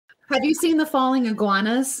Have you seen the falling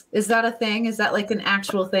iguanas? Is that a thing? Is that like an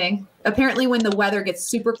actual thing? Apparently when the weather gets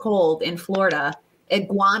super cold in Florida,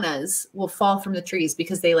 iguanas will fall from the trees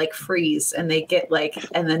because they like freeze and they get like,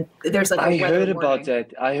 and then there's like I heard warning. about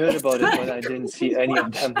that. I heard about it, but I didn't see any of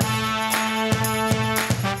them.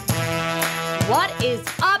 What is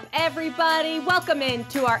up, everybody? Welcome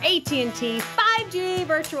into our AT&T 5G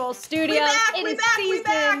virtual studio. We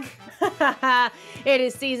back. It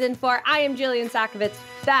is season 4. I am Jillian Sakovitz.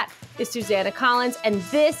 That is Susanna Collins, and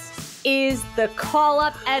this is the call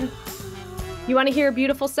up. And you want to hear a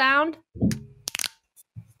beautiful sound?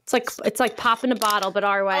 It's like popping a bottle, but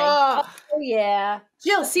our way. Oh yeah,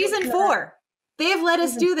 Jill, season 4. They've let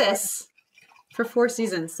us do this for 4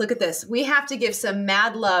 seasons. Look at this. We have to give some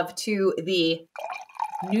mad love to the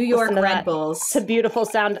New York Red Bulls. It's a beautiful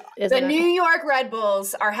sound, isn't it? The New York Red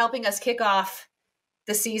Bulls are helping us kick off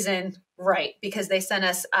the season right because they sent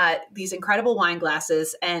us these incredible wine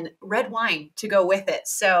glasses and red wine to go with it.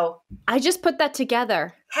 So I just put that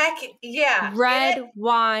together. Heck yeah. Red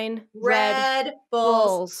wine, Red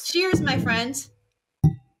Bulls. Cheers, my friend.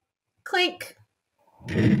 Clink.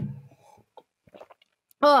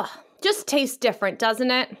 Ugh, just tastes different,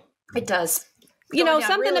 doesn't it? It does. You know,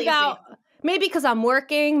 something really about maybe because I'm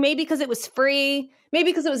working, maybe because it was free,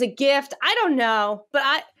 maybe because it was a gift. I don't know,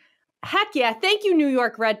 but heck yeah. Thank you, New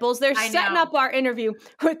York Red Bulls. They're setting up our interview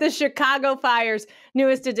with the Chicago Fire's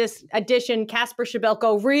newest addition, Kacper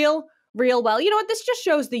Przybylko, real well. You know what? This just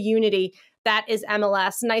shows the unity that is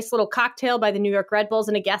MLS. Nice little cocktail by the New York Red Bulls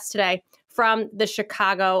and a guest today from the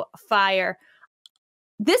Chicago Fire.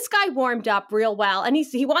 This guy warmed up real well, and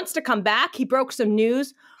he wants to come back. He broke some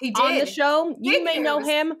news on the show. You may know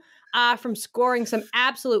him from scoring some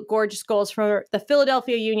absolute gorgeous goals for the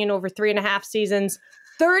Philadelphia Union over 3.5 seasons.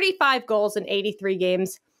 35 goals in 83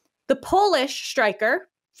 games. The Polish striker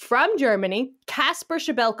from Germany, Kacper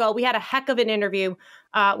Przybylko. We had a heck of an interview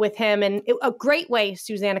with him, and a great way,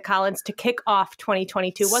 Susanna Collins, to kick off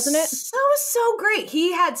 2022, wasn't it? So great.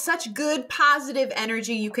 He had such good, positive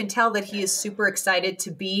energy. You can tell that he is super excited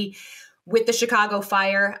to be with the Chicago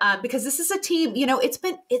Fire because this is a team, you know,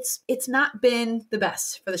 it's not been the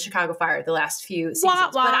best for the Chicago Fire the last few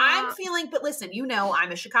seasons. But listen, you know,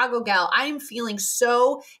 I'm a Chicago gal. I am feeling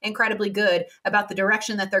so incredibly good about the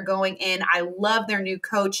direction that they're going in. I love their new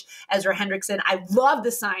coach, Ezra Hendrickson. I love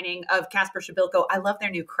the signing of Kacper Przybylko. I love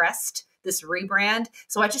their new crest, this rebrand.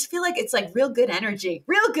 So I just feel like it's like real good energy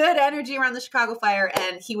around the Chicago Fire.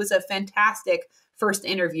 And he was a fantastic first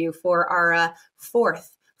interview for our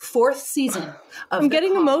fourth season of I'm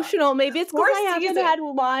getting emotional. Maybe it's because I haven't had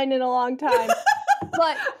wine in a long time.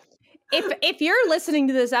 But if you're listening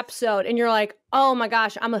to this episode and you're like, oh my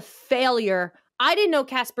gosh, I'm a failure. I didn't know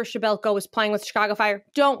Kacper Przybylko was playing with Chicago Fire.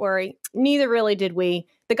 Don't worry. Neither really did we.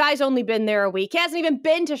 The guy's only been there a week. He hasn't even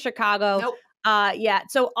been to Chicago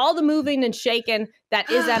yet. So all the moving and shaking that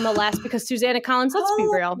is MLS because Susanna Collins, let's be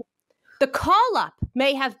real. The call-up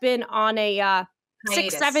may have been on a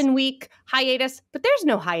 6-7 week hiatus, but there's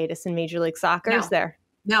no hiatus in Major League Soccer, is there?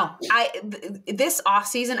 No, this off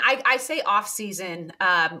season, I say off season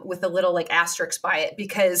with a little like asterisk by it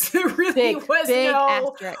because there really was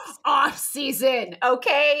no off season.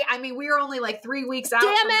 Okay, I mean we were only like 3 weeks out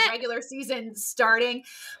from the regular season starting,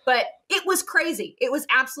 but it was crazy. It was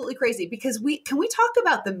absolutely crazy because can we talk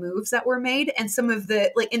about the moves that were made and some of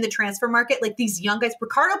the like in the transfer market, like these young guys.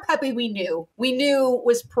 Ricardo Pepi, we knew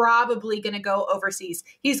was probably going to go overseas.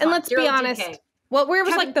 And let's be honest, where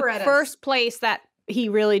was like the first place that he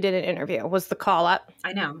really did an interview was the call up.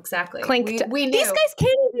 I know, exactly. Clinked. We knew. These guys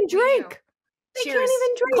can't even drink. They can't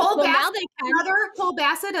even drink. Cole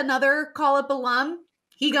Bassett, another call up alum.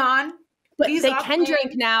 He gone. But they can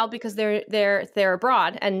drink now because they're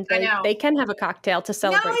abroad and they can have a cocktail to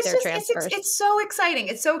celebrate their transfers. It's so exciting.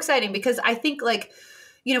 It's so exciting because I think like,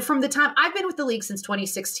 you know, from the time I've been with the league since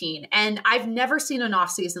 2016, and I've never seen an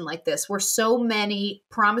off season like this where so many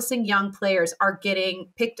promising young players are getting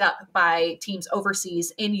picked up by teams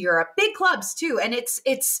overseas in Europe, big clubs too. And it's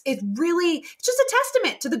just a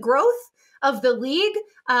testament to the growth of the league,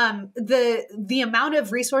 the amount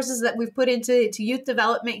of resources that we've put into youth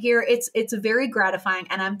development here. It's very gratifying,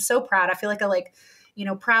 and I'm so proud. I feel like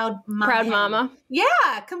proud mama.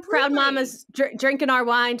 Yeah, completely. Proud mama's drinking our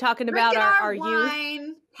wine, talking about our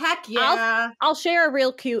youth. Heck yeah. I'll share a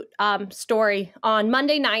real cute story. On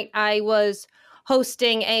Monday night, I was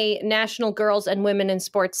hosting a National Girls and Women in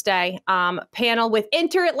Sports Day panel with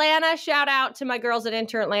Inter Atlanta. Shout out to my girls at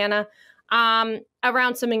Inter Atlanta.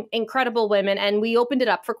 Around some incredible women. And we opened it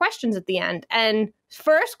up for questions at the end. And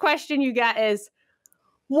first question you got is,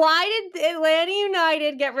 Why did Atlanta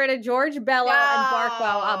United get rid of George Bello and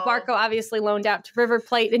Barco? Barco obviously loaned out to River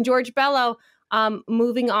Plate, and George Bello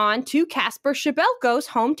moving on to Kacper Przybylko's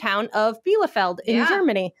hometown of Bielefeld in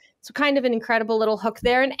Germany. So kind of an incredible little hook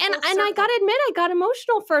there. And I got to admit, I got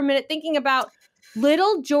emotional for a minute thinking about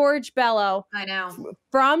little George Bello. I know.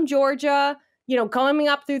 From Georgia, coming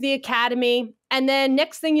up through the academy. And then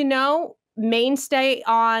next thing you know, mainstay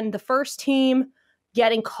on the first team,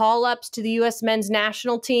 getting call-ups to the U.S. men's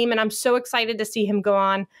national team. And I'm so excited to see him go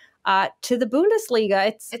on to the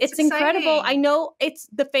Bundesliga. It's incredible. I know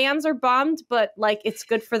the fans are bummed, but it's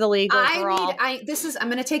good for the league overall. I'm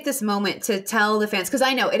going to take this moment to tell the fans, because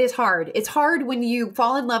I know it is hard. It's hard when you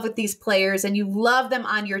fall in love with these players and you love them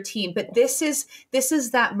on your team. But this is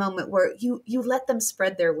that moment where you let them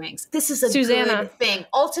spread their wings. This is a good thing.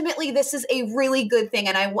 Ultimately, this is a really good thing.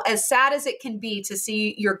 And as sad as it can be to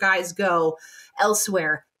see your guys go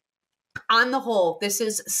elsewhere, on the whole, this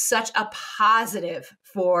is such a positive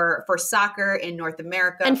for soccer in North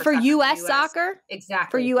America. And for U.S. soccer.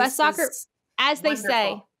 Exactly. For U.S. soccer, as they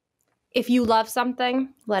say, if you love something,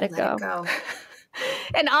 let it go.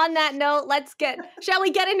 And on that note, shall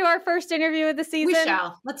we get into our first interview of the season? We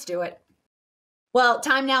shall. Let's do it. Well,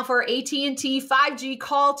 time now for AT&T 5G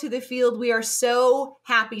call to the field. We are so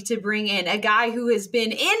happy to bring in a guy who has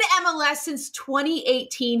been in MLS since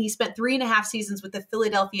 2018. He spent 3.5 seasons with the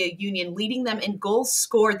Philadelphia Union, leading them in goals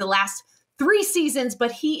scored the last 3 seasons,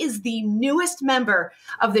 but he is the newest member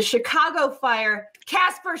of the Chicago Fire,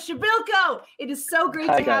 Kacper Przybylko. It is so great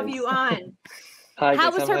to have you on. Hi,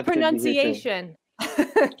 how was her pronunciation?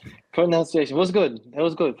 Pronunciation was good. It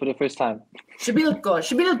was good for the first time. Przybylko.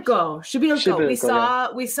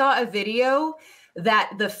 We saw a video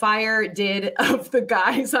that the Fire did of the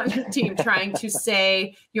guys on your team trying to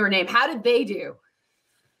say your name. How did they do?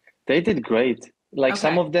 They did great.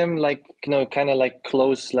 Some of them, kind of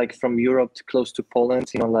close, from Europe to close to Poland,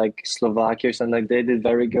 like Slovakia or something. They did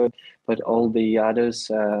very good. But all the others,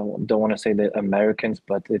 don't want to say the Americans,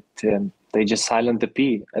 but they just silent the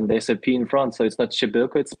P, and there's a P in front, so it's not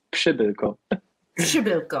Przybylko, it's Przybylko.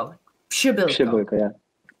 Przybylko, yeah.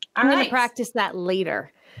 I'm going to practice that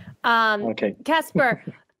later. Okay. Kacper,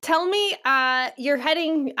 tell me, you're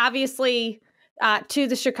heading, obviously, to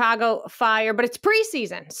the Chicago Fire, but it's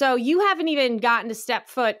preseason, so you haven't even gotten to step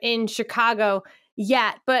foot in Chicago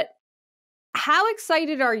yet, but how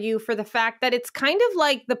excited are you for the fact that it's kind of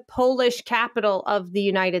like the Polish capital of the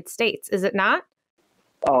United States, is it not?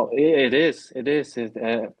 Oh, it is.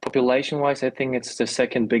 Population-wise, I think it's the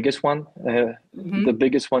second biggest one. The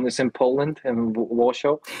biggest one is in Poland, in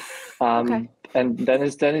Warsaw. Okay. And then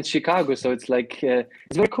it's Chicago. So it's it's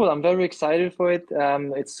very cool. I'm very excited for it.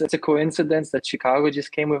 It's a coincidence that Chicago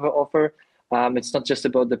just came with an offer. It's not just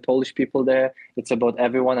about the Polish people there. It's about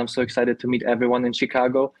everyone. I'm so excited to meet everyone in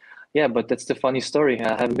Chicago. Yeah, but that's the funny story.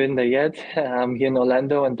 I haven't been there yet. I'm here in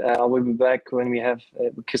Orlando, and I will be back when we have,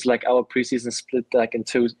 because our preseason split in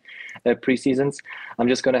 2 preseasons. I'm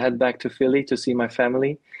just going to head back to Philly to see my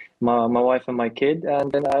family, my wife and my kid,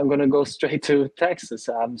 and then I'm going to go straight to Texas.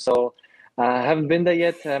 So I haven't been there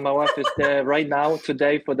yet. My wife is there right now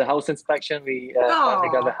today for the house inspection. We finally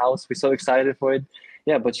got the house. We're so excited for it.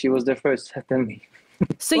 Yeah, but she was there first than me.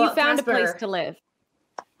 So you found a place to live?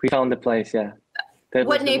 We found a place, yeah.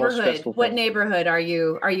 What neighborhood are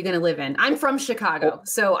you going to live in? I'm from Chicago,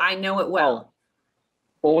 so I know it well.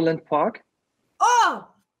 Orland Park. Oh,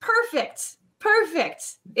 perfect.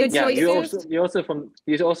 It's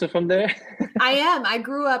you're also from there. I am. I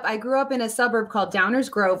grew up in a suburb called Downers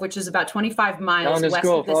Grove, which is about 25 miles west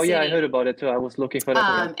of the city. Yeah, I heard about it too. I was looking for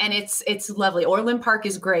that. And it's lovely. Orland Park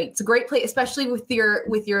is great. It's a great place, especially with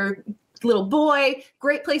your little boy.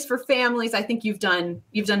 Great place for families. I think you've done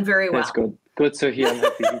very well. That's good. Good to hear. I'm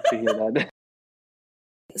happy to hear that.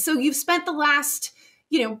 So you've spent the last,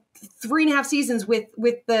 3.5 seasons with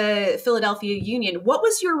the Philadelphia Union. What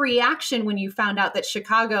was your reaction when you found out that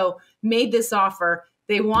Chicago made this offer?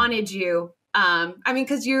 They wanted you.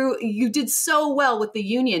 Because you did so well with the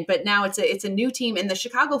Union, but now it's a new team, and the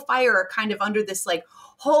Chicago Fire are kind of under this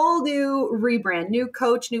whole new rebrand, new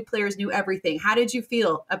coach, new players, new everything. How did you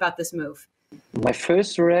feel about this move? My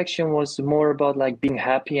first reaction was more about being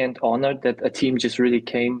happy and honored that a team just really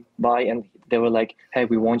came by and they were like, hey,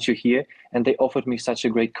 we want you here. And they offered me such a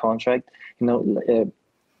great contract. The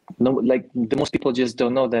most people just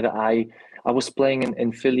don't know that I was playing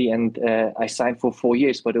in Philly and I signed for 4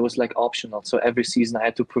 years, but it was optional. So every season I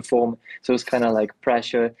had to perform. So it was kind of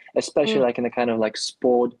pressure, especially in a kind of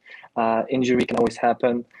sport. Injury can always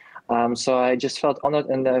happen. So I just felt honored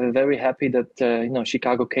and very happy that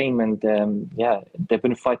Chicago came, and they've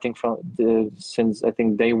been fighting since I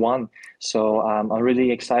think day one. So I'm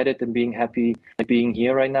really excited and being happy being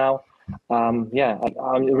here right now. I'm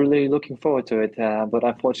really looking forward to it, but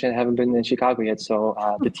unfortunately I haven't been in Chicago yet. So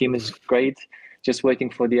the team is great, just waiting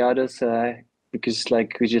for the others because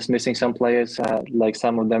like we're just missing some players, like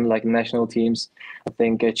some of them like national teams. I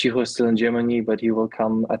think Chiho is still in Germany, but he will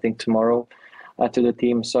come I think tomorrow to the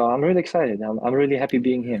team. So I'm really excited. I'm really happy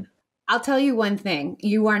being here. I'll tell you one thing.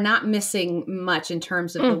 You are not missing much in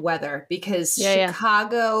terms of the weather, because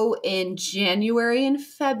Chicago in January and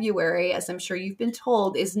February, as I'm sure you've been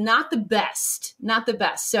told, is not the best. Not the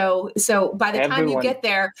best. So by the time you get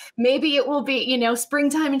there, maybe it will be,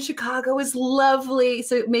 springtime in Chicago is lovely.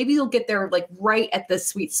 So maybe you'll get there like right at the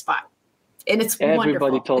sweet spot. And it's Everybody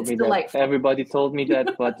wonderful. told me delightful. that. Everybody told me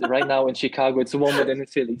that, but right now in Chicago, it's warmer than in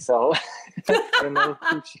Philly. So I don't know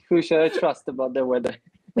who should I trust about the weather.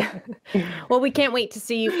 Well, we can't wait to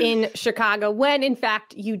see you in Chicago when, in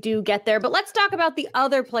fact, you do get there. But let's talk about the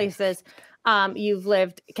other places you've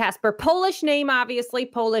lived, Kacper. Polish name, obviously,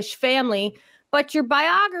 Polish family. But your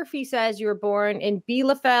biography says you were born in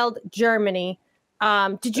Bielefeld, Germany.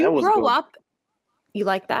 Did you grow up? You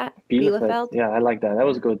like that? Bielefeld? Yeah, I like that. That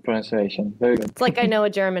was a good pronunciation. Very good. It's like I know a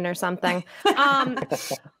German or something.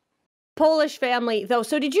 Polish family, though.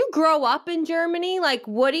 So did you grow up in Germany? Like,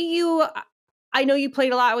 I know you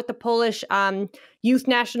played a lot with the Polish youth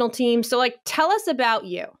national team. So, like, tell us about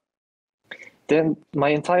you. Then my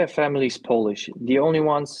entire family is Polish. The only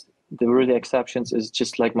ones, the really exceptions, is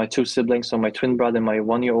just like my two siblings. So my twin brother, my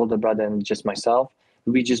 1 year older brother, and just myself.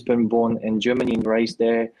 We just been born in Germany and raised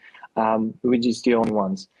there. We're just the only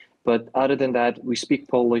ones. But other than that, we speak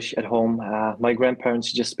Polish at home. My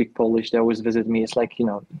grandparents just speak Polish. They always visit me. It's like,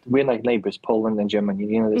 we're like neighbors, Poland and Germany.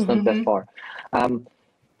 It's not that far.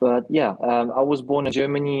 But yeah, I was born in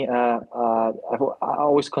Germany. I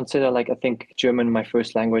always consider, I think German my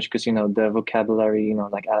first language because, the vocabulary,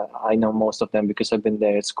 I know most of them because I've been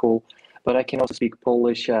there at school. But I can also speak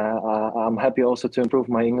Polish. I'm happy also to improve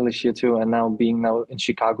my English here too. And now being in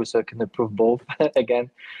Chicago, so I can improve both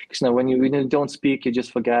again. Because when you don't speak, you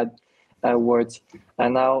just forget words.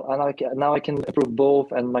 And now I can improve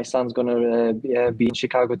both. And my son's gonna be in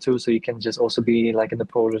Chicago too, so you can just also be like in the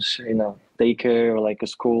Polish, daycare or like a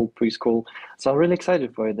school, preschool. So I'm really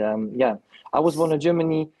excited for it. I was born in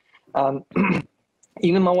Germany.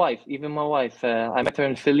 Even my wife. I met her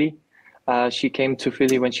in Philly. She came to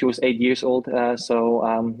Philly when she was 8 years old. With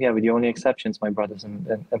the only exceptions, my brothers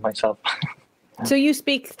and myself. So you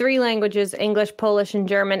speak 3 languages, English, Polish, and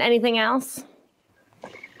German. Anything else?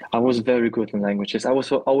 I was very good in languages. I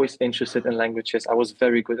was always interested in languages. I was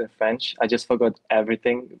very good in French. I just forgot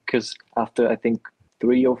everything because after, I think,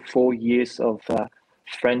 3 or 4 years of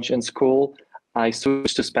French in school, I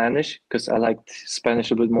switched to Spanish because I liked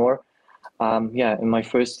Spanish a bit more. In my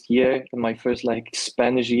first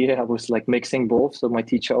Spanish year, I was like mixing both. So my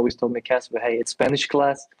teacher always told me, Kacper, hey, it's Spanish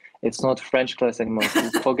class. It's not French class anymore. So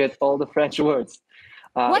forget all the French words.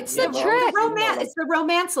 What's the trick? It's the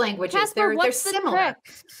Romance languages. Kacper, they're similar.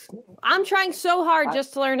 Trick? I'm trying so hard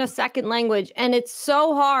just to learn a second language, and it's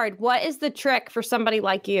so hard. What is the trick for somebody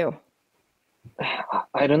like you?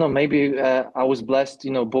 I don't know. Maybe I was blessed,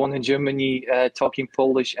 born in Germany, talking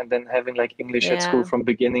Polish, and then having like English at school from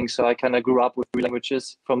beginning. So I kind of grew up with 3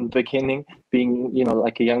 languages from the beginning, being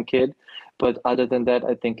like a young kid. But other than that,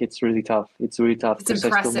 I think it's really tough. It's because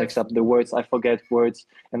I still mix up the words. I forget words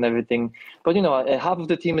and everything. But half of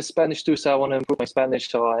the team is Spanish too, so I want to improve my Spanish.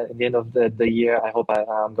 So at the end of the year, I hope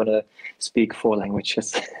I'm gonna speak 4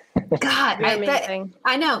 languages. God,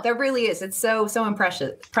 I know that really is. It's so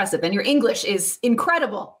impressive, and your English is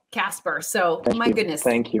incredible, Kacper. So goodness,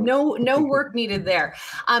 thank you. No work needed there.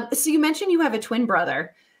 So you mentioned you have a twin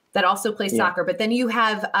brother that also plays soccer, but then you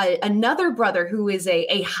have another brother who is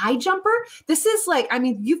a high jumper. This is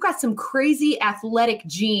you've got some crazy athletic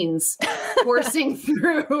genes coursing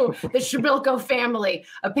through the Przybylko family,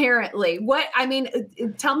 apparently.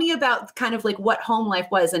 Tell me about kind of like what home life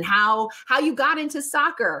was and how you got into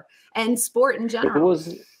soccer and sport in general.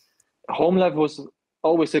 Home life was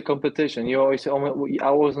always a competition. I always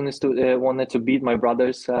wanted to beat my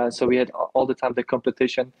brothers, so we had all the time the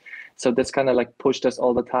competition. So that's kind of like pushed us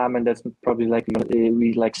all the time, and that's probably like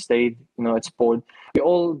we like stayed at sport. We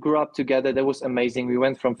all grew up together. That was amazing. We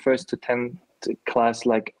went from 1st to 10th class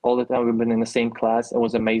like all the time. We've been in the same class. It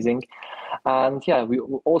was amazing, and we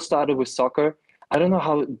all started with soccer. I don't know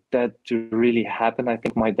how that really happened. I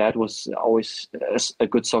think my dad was always a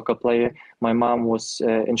good soccer player. My mom was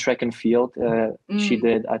in track and field. She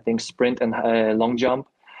did, I think, sprint and long jump.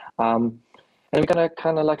 And we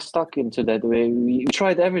kind of like stuck into that. We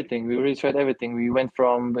tried everything. We really tried everything. We went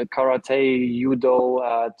from karate,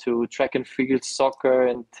 judo, to track and field, soccer,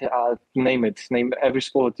 and name every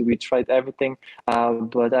sport. We tried everything.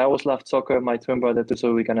 But I always loved soccer. My twin brother too,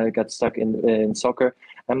 so we kind of got stuck in soccer.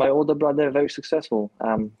 And my older brother, very successful.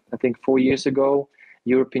 I think 4 years ago,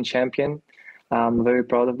 European champion. I'm very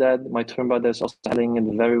proud of that. My twin brother is also handling it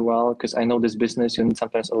very well, because I know this business, you need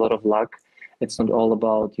sometimes a lot of luck. It's not all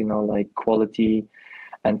about, like quality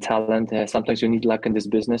and talent. Sometimes you need luck in this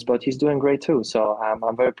business, but he's doing great too. So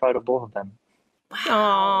I'm very proud of both of them. Wow.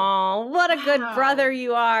 Oh, what a good brother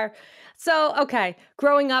you are. So, okay.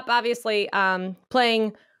 Growing up, obviously,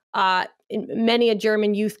 playing in many a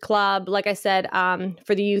German youth club, like I said,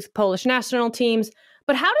 for the youth Polish national teams.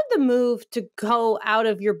 But how did the move to go out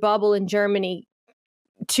of your bubble in Germany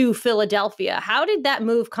to Philadelphia? How did that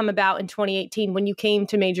move come about in 2018 when you came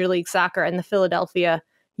to Major League Soccer and the Philadelphia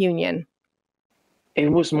Union?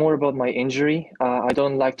 It was more about my injury. I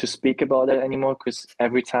don't like to speak about it anymore, because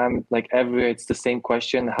every time, it's the same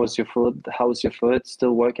question. How's your foot? How's your foot?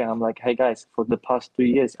 Still working? I'm like, hey guys, for the past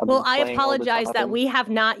 3 years, I apologize that we have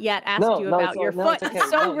not yet asked you about your foot. Okay.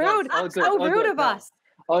 So rude. So rude of us.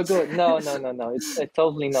 Oh, good. No. It's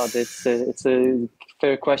totally not. It's a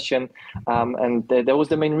fair question. And that was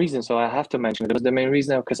the main reason. So I have to mention it. That was the main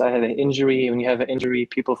reason, because I had an injury. When you have an injury,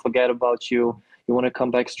 people forget about you. You want to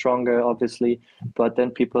come back stronger, obviously. But then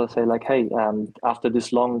people say like, hey, after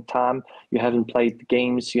this long time, you haven't played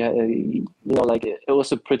games. It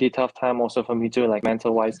was a pretty tough time also for me too, like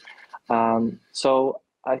mental wise. So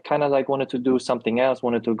I kind of wanted to do something else,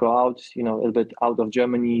 wanted to go out, a little bit out of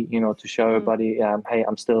Germany, to show everybody, hey,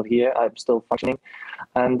 I'm still here, I'm still functioning.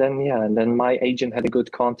 And then my agent had a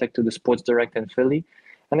good contact to the sports director in Philly,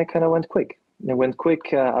 and it kind of went quick.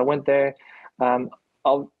 I went there.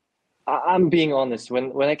 I'm being honest.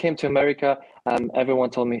 When I came to America,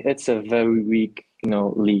 everyone told me it's a very weak,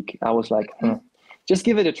 league. I was like, just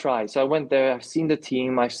give it a try. So I went there. I've seen the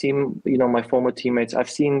team. I've seen, my former teammates.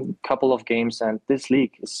 I've seen a couple of games, and this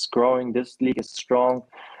league is growing. This league is strong.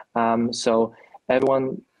 So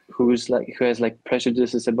everyone who has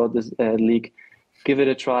prejudices about this league, give it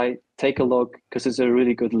a try. Take a look, because it's a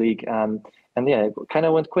really good league. It kind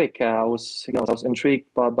of went quick. I was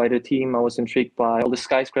intrigued by the team. I was intrigued by all the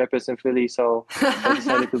skyscrapers in Philly. So I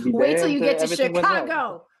decided to be there. Wait till you get to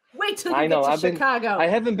Chicago. Wait till you get to Chicago. I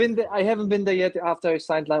haven't been there yet after I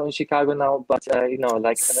signed in Chicago now. But and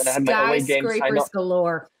then I had my away games. Skyscrapers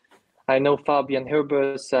galore. I know Fabian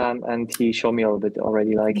Herbers, and he showed me a little bit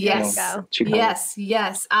already. Yes. Well,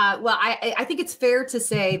 I think it's fair to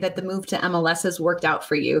say that the move to MLS has worked out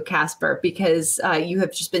for you, Kacper, because you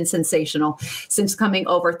have just been sensational since coming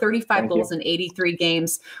over. 35 goals in 83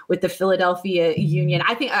 games with the Philadelphia Union.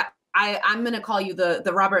 I think I'm going to call you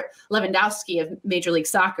the Robert Lewandowski of Major League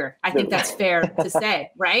Soccer. I think that's fair to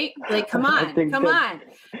say, right? Come on.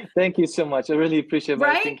 Thank you so much. I really appreciate it.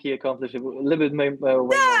 Right? I think he accomplished it a little bit more.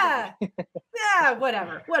 Yeah,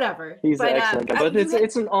 whatever. He's an excellent guy. But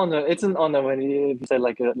it's an honor. It's an honor when you say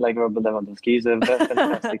like Robert Lewandowski. He's a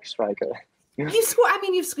fantastic striker.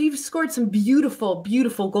 You've scored some beautiful,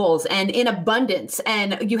 beautiful goals and in abundance.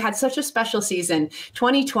 And you had such a special season.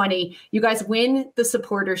 2020, you guys win the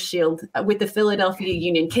Supporters' Shield with the Philadelphia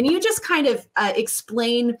Union. Can you just kind of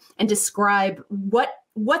explain and describe what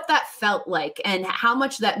that felt like and how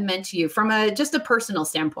much that meant to you from just a personal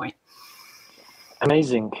standpoint?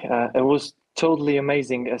 Amazing. It was totally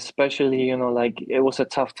amazing, especially, it was a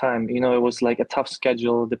tough time. It was like a tough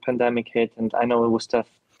schedule. The pandemic hit, and I know it was tough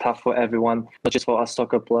for everyone, not just for us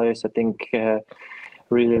soccer players. I think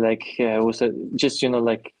really it was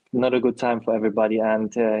not a good time for everybody,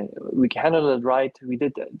 and we handled it right. We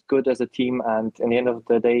did good as a team, and in the end of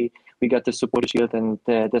the day, we got the Supporters' Shield, and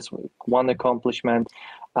that's one accomplishment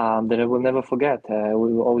that I will never forget. It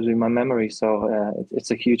will always be in my memory. So it's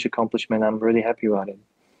a huge accomplishment. I'm really happy about it.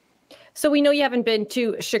 So we know you haven't been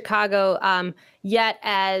to Chicago yet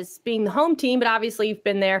as being the home team, but obviously you've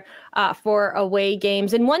been there for away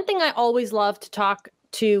games. And one thing I always love to talk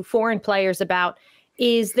to foreign players about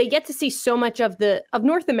is they get to see so much of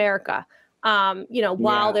North America,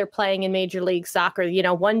 while they're playing in Major League Soccer.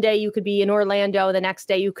 One day you could be in Orlando, the next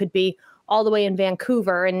day you could be all the way in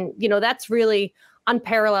Vancouver. And, that's really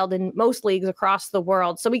unparalleled in most leagues across the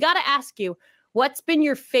world. So we got to ask you, what's been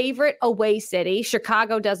your favorite away city?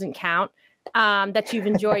 Chicago doesn't count, that you've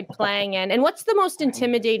enjoyed playing in. And what's the most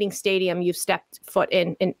intimidating stadium you've stepped foot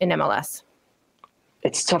in MLS?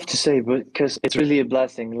 It's tough to say, but because it's really a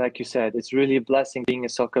blessing. Like you said, it's really a blessing being a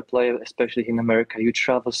soccer player, especially in America. You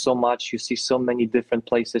travel so much, you see so many different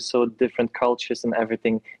places, so different cultures and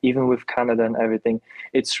everything, even with Canada and everything.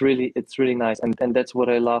 It's really nice. And that's what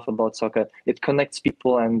I love about soccer. It connects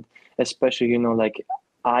people, and especially, you know, like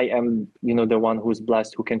I am, you know, the one who's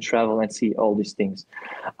blessed who can travel and see all these things.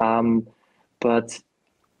 But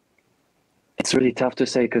it's really tough to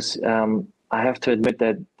say because I have to admit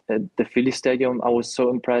that at the Philly Stadium, I was so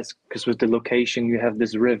impressed because with the location, you have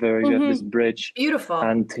this river, you have this bridge. Beautiful.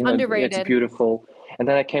 And you know, underrated. It's beautiful. And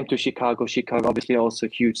then I came to Chicago. Chicago, obviously, also a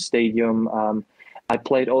huge stadium. I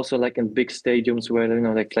played also like in big stadiums where, you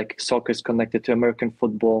know, like soccer is connected to American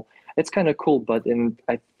football. It's kind of cool. But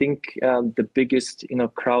I think the biggest, you know,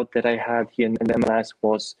 crowd that I had here in the MLS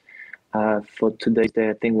was for today's day,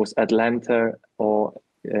 I think was Atlanta or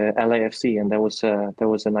LAFC, and that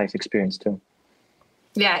was a nice experience too.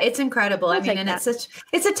 Yeah, it's incredible. I mean, and it's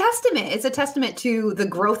a testament. It's a testament to the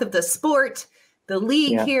growth of the sport, the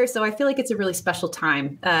league here. So I feel like it's a really special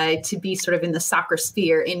time to be sort of in the soccer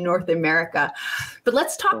sphere in North America. But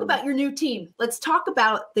let's talk about your new team. Let's talk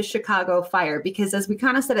about the Chicago Fire, because as we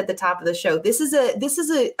kind of said at the top of the show, this is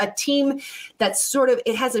a team that's sort of,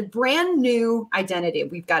 it has a brand new identity.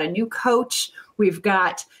 We've got a new coach. We've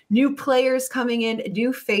got new players coming in,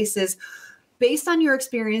 new faces. Based on your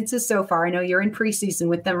experiences so far, I know you're in preseason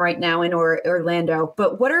with them right now in Orlando,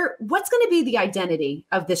 but what's going to be the identity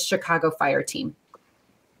of this Chicago Fire team?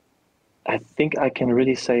 I think I can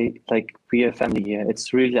really say, like, we are a family here.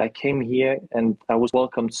 It's really, I came here and I was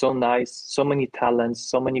welcomed so nice, so many talents,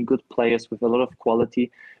 so many good players with a lot of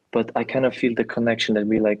quality, but I kind of feel the connection that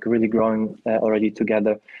we like really growing already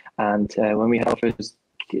together. And when we had our first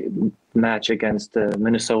match against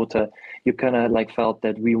Minnesota, you kind of like felt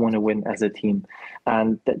that we want to win as a team,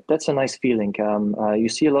 and that's a nice feeling. You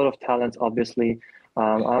see a lot of talent, obviously.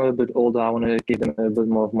 I'm a bit older. I want to give them a bit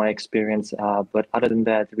more of my experience, but other than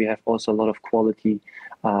that, we have also a lot of quality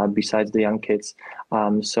besides the young kids.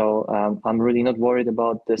 So I'm really not worried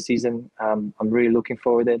about the season. I'm really looking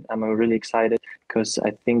forward to it. I'm really excited because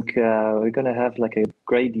I think we're gonna have like a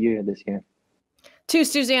great year this year. To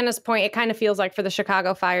Susanna's point, it kind of feels like for the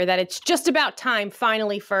Chicago Fire that it's just about time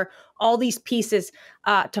finally for all these pieces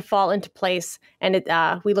to fall into place. And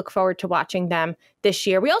we look forward to watching them this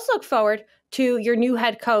year. We also look forward to your new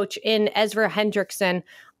head coach in Ezra Hendrickson.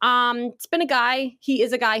 It's been he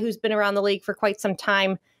is a guy who's been around the league for quite some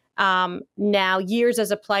time now, years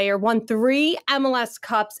as a player, won 3 MLS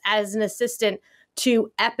Cups as an assistant to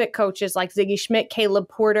epic coaches like Ziggy Schmidt, Caleb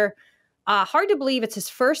Porter. Hard to believe it's his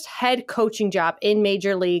first head coaching job in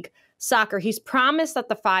Major League Soccer. He's promised that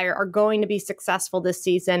the Fire are going to be successful this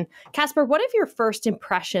season. Kacper, what have your first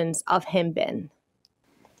impressions of him been?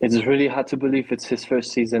 It's really hard to believe it's his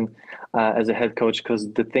first season as a head coach, because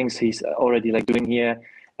the things he's already like doing here,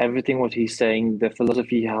 everything what he's saying, the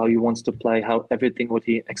philosophy, how he wants to play, how everything what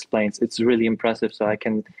he explains, it's really impressive. So I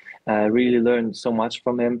can really learn so much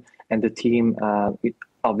from him, and the team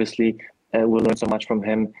obviously will learn so much from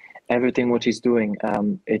him. Everything what he's doing,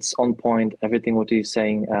 it's on point. Everything what he's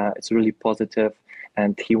saying, it's really positive,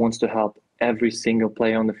 and he wants to help every single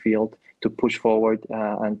player on the field to push forward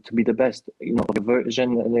and to be the best, you know,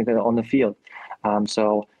 version on the field.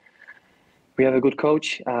 So we have a good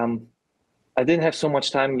coach. I didn't have so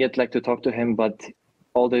much time yet, like, to talk to him, but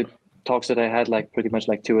all the talks that I had, like pretty much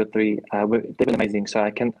like 2 or 3, they've been amazing. So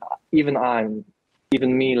I can, even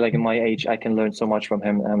me, like in my age, I can learn so much from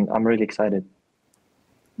him, and I'm really excited.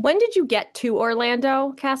 When did you get to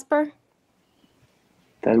Orlando, Kacper?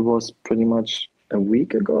 That was pretty much a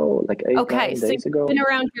week ago, like 8 days ago. You've been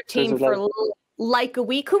around your team for like a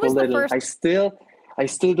week. Who was the first? I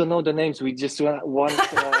still don't know the names. We just won,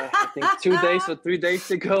 I think 2 days or 3 days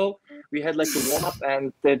ago. We had like a warm up,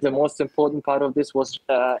 and the most important part of this was,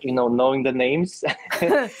 knowing the names.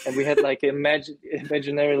 And we had like an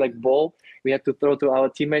imaginary like ball. We had to throw to our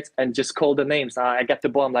teammates and just call the names. I got the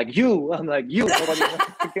ball. I'm like, you. Nobody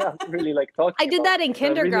really like talking. I did that in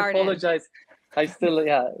kindergarten. I really apologize.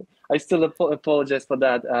 I still apologize for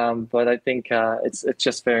that. But I think it's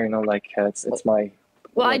just fair, it's my.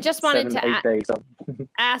 Well, I just wanted to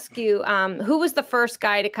ask you, who was the first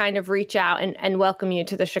guy to kind of reach out and welcome you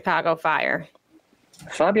to the Chicago Fire?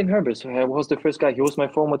 Fabian Herbers was the first guy. He was my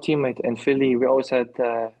former teammate in Philly. We always had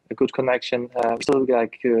a good connection.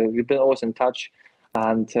 We've been always in touch.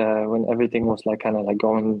 And when everything was like kind of like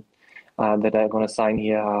going that I'm going to sign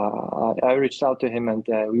here, I reached out to him, and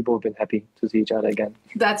we've both been happy to see each other again.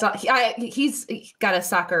 That's he's got a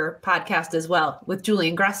soccer podcast as well with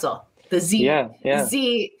Julian Gressel.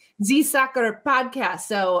 The Z Soccer podcast.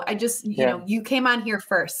 So I just, you know, you came on here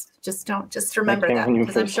first. Just remember that,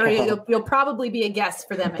 because I'm sure you'll probably be a guest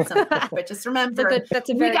for them at some point. But just remember, that's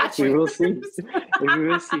a very good we will see. We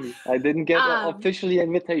will see. I didn't get an officially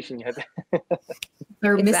invitation yet.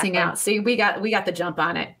 They're missing out. See, we got the jump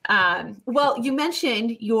on it. Well, you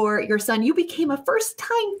mentioned your son. You became a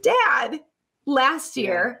first-time dad last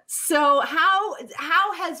year. So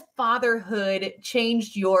how has fatherhood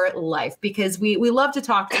changed your life? Because we love to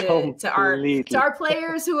talk to our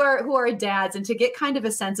players who are dads, and to get kind of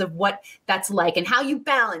a sense of what that's like and how you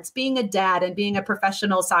balance being a dad and being a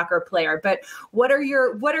professional soccer player. But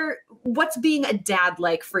what's being a dad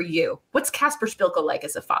like for you? What's Kacper Przybylko like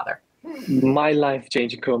as a father? My life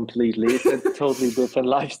changed completely. It's a totally different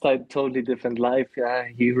lifestyle, totally different life.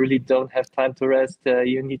 You really don't have time to rest.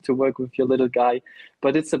 You need to work with your little guy,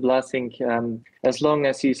 but it's a blessing. As long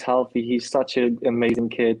as he's healthy, he's such an amazing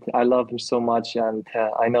kid. I love him so much, and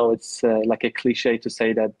I know it's like a cliche to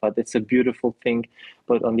say that, but it's a beautiful thing.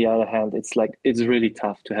 But on the other hand, it's really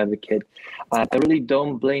tough to have a kid. I really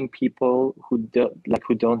don't blame people who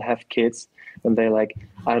don't have kids. And they're like,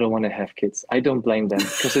 I don't want to have kids. I don't blame them,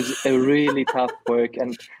 because it's a really tough work.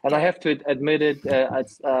 And I have to admit it.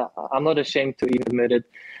 I'm not ashamed to even admit it.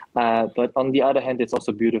 But on the other hand, it's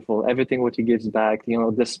also beautiful. Everything what he gives back,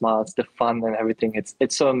 the smiles, the fun and everything.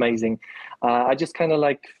 It's so amazing. I just kind of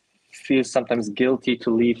feel sometimes guilty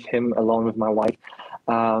to leave him alone with my wife.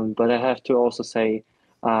 But I have to also say,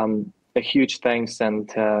 a huge thanks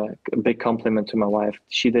and a big compliment to my wife.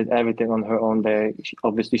 She did everything on her own there.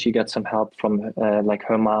 Obviously, she got some help from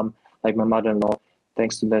her mom, like my mother-in-law,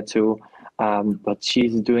 thanks to that too. But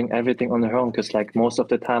she's doing everything on her own, because most of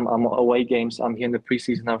the time I'm away games. I'm here in the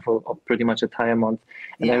preseason now for pretty much a entire month,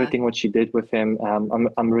 and everything what she did with him,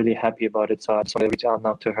 I'm really happy about it. So I just want to reach out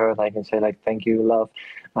now to her and say thank you, love,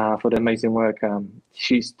 for the amazing work.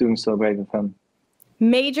 She's doing so great with him.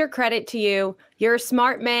 Major credit to you. You're a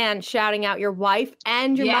smart man, shouting out your wife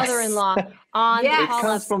and your mother-in-law on the call. It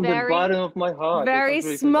comes from the bottom of my heart. Very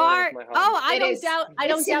smart. I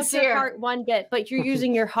don't doubt your heart one bit, but you're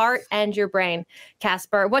using your heart and your brain.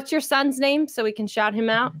 Kacper, what's your son's name so we can shout him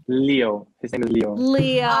out? Leo. His name is Leo.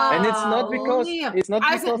 Leo. And it's not because of Leo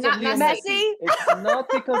Messi. It's not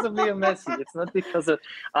because of Leo Messi. It's not because of.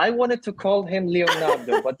 I wanted to call him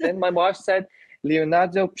Leonardo, but then my wife said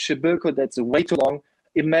Leonardo Przybylko. That's way too long.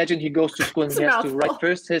 Imagine he goes to school and he has to write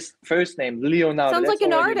first his first name, Leonardo. Sounds like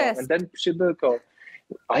an artist. And then Przybylko.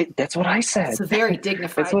 That's what I said. It's a very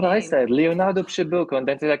dignified That's what name. I said, Leonardo Przybylko. And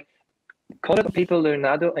then they're like, call it people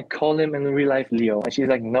Leonardo and call him in real life Leo. And she's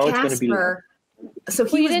like, no, it's going to be Leo. So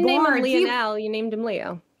you didn't name him Lionel, you named him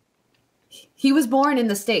Leo. He was born in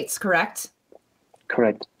the States, correct?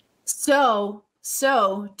 Correct. So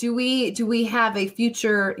do we have a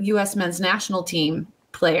future U.S. men's national team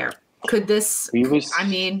player? Could this? We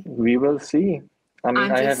will see.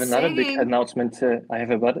 I have another big announcement. I have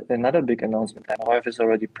another big announcement. My wife is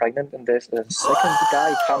already pregnant, and there's a second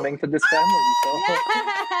guy coming to this family. So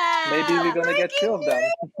maybe we're gonna get two of them.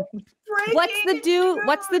 What's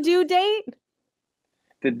the due date?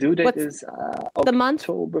 The due date is the month?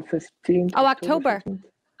 October 15th. Oh, October.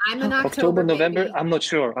 I'm an October, November. baby. I'm not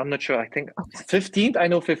sure. I think 15th. I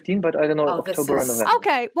know 15, but I don't know October or November.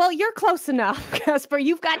 Okay, well, you're close enough, Kacper.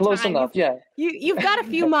 You've got close time. Enough. Yeah. You've got a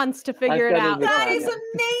few months to figure it out. That is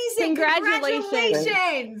amazing.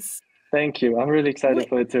 Congratulations. Thank you. I'm really excited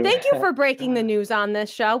for it too. Thank you for breaking the news on this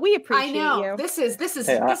show. We appreciate you. This is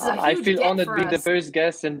a huge I feel honored being the first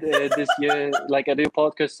guest in this year, at your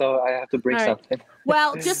podcast. So I have to bring something.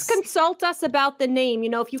 Well, just consult us about the name.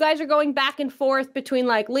 If you guys are going back and forth between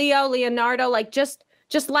Leo, Leonardo, just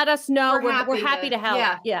let us know. We're happy to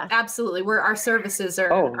help. Yeah, absolutely. Our services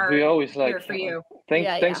are. We always here for you.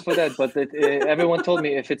 Thanks for that. But everyone told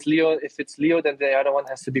me if it's Leo, then the other one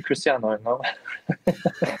has to be Cristiano. No.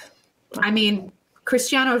 I mean,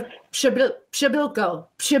 Cristiano Przybylko.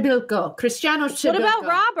 Cristiano Przybylko. What about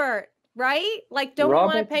Robert? Right? Don't we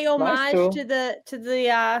want to pay homage to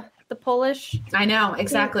the Polish? I know,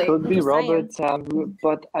 exactly. Could be Robert,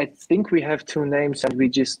 but I think we have two names, and we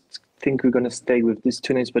just think we're gonna stay with these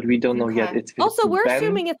two names, but we don't know yet. Also, we're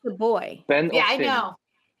assuming it's a boy. Ben. Yeah, I know.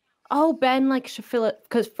 Oh, Ben,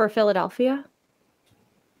 because for Philadelphia.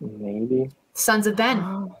 Maybe. Sons of Ben.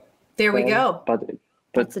 Oh. There we go.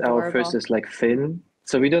 But our first is Finn,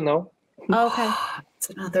 so we don't know. Okay. It's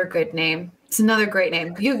another good name. It's another great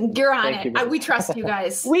name. You're on it. We trust you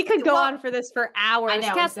guys. We could go on for this for hours. I know,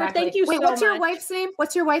 Kacper, exactly. thank you so much. What's your wife's name?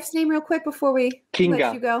 What's your wife's name real quick before we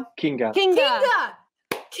let you go? Kinga.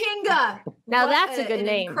 Now that's a good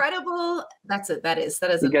name. Incredible. That is.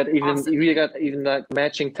 We got even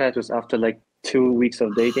matching tattoos after 2 weeks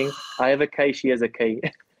of dating. I have a K, she has a K.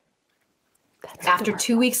 After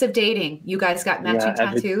 2 weeks of dating, you guys got matching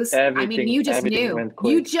tattoos? I mean, you just knew.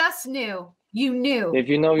 You just knew. You knew. If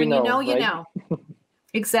you know, you know. You know.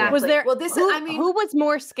 Exactly. Was there? Well, this who, is. I mean, who was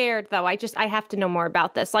more scared though? I have to know more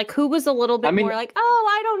about this. Like, who was a little bit more like,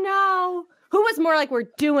 oh, I don't know. Who was more like, we're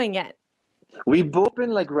doing it? We both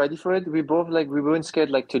been like ready for it. We both like we weren't scared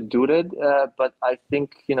like to do that. But I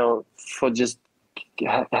think for just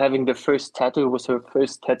having the first tattoo, it was her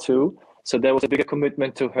first tattoo, so there was a bigger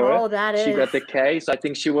commitment to her. Oh, that is. She got the K, so I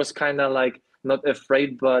think she was kind of like not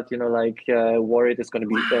afraid, but worried it's gonna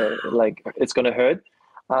be like it's gonna hurt.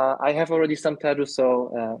 I have already some tattoos,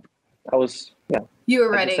 so I was You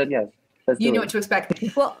were ready. I said yes. You knew what to expect.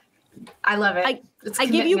 Well, I love it. I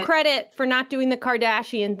give you credit for not doing the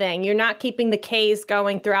Kardashian thing. You're not keeping the K's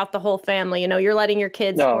going throughout the whole family. You're letting your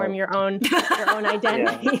kids form your own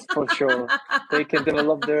identity. Yeah, for sure. They can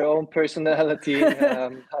develop their own personality.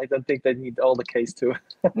 I don't think they need all the K's too.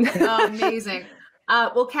 Oh, amazing.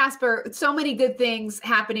 Well, Kacper, so many good things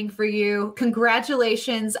happening for you.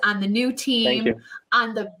 Congratulations on the new team,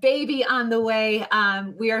 on the baby on the way.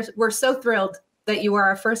 We're so thrilled that you are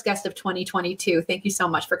our first guest of 2022. Thank you so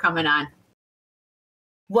much for coming on.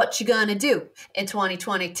 What you gonna do in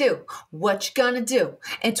 2022? What you gonna do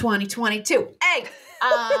in 2022? Hey,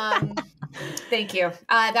 thank you.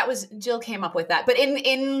 That was Jill came up with that. But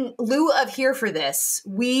in lieu of here for this,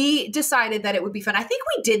 we decided that it would be fun. I think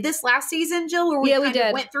we did this last season, Jill, where we kind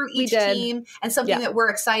of went through each team and something that we're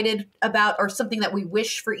excited about or something that we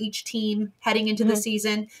wish for each team heading into the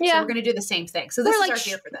season. Yeah. So we're going to do the same thing. So this is our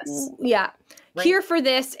here for this. Yeah. Right. Here for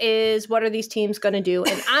this is what are these teams going to do?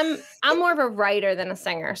 And I'm more of a writer than a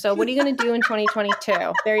singer. So what are you going to do in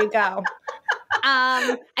 2022? There you go.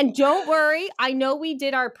 And don't worry. I know we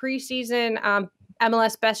did our preseason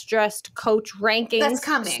MLS Best Dressed Coach rankings. That's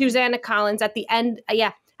coming. Susanna Collins at the end.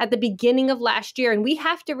 At the beginning of last year. And we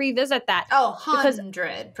have to revisit that. Oh,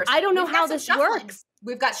 100%. I don't know how this works.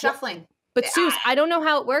 We've got shuffling. But Suze, I don't know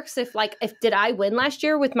how it works if did I win last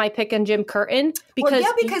year with my pick and Jim Curtin? Because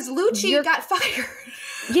Lucci got fired.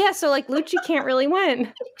 Yeah, so Lucci can't really win.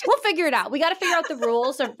 We'll figure it out. We got to figure out the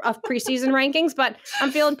rules of preseason rankings, but I'm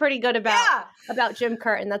feeling pretty good about Jim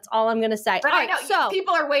Curtin. That's all I'm going to say. But all right, so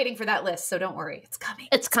people are waiting for that list, so don't worry. It's coming.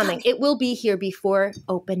 It's coming. It will be here before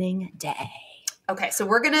opening day. Okay, so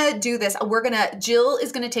we're going to do this. Jill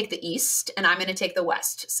is going to take the East, and I'm going to take the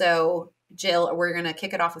West. So Jill, we're going to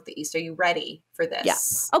kick it off with the East. Are you ready for this?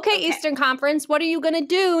 Yeah. Okay, Eastern Conference. What are you going to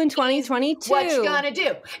do in 2022? What you going to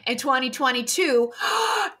do in 2022?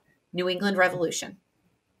 New England Revolution.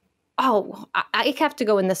 Oh, I have to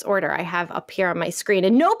go in this order I have up here on my screen.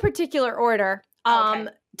 In no particular order.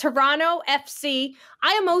 Toronto FC.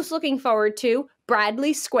 I am most looking forward to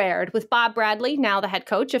Bradley Squared with Bob Bradley, now the head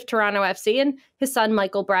coach of Toronto FC, and his son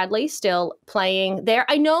Michael Bradley still playing there.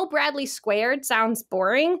 I know Bradley Squared sounds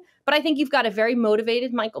boring, but I think you've got a very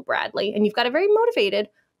motivated Michael Bradley and you've got a very motivated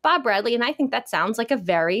Bob Bradley, and I think that sounds like a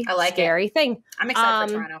very scary thing. I'm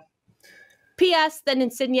excited for Toronto. P.S. Then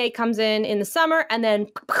Insigne comes in the summer, and then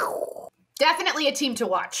definitely a team to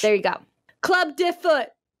watch. There you go. Club de Foot.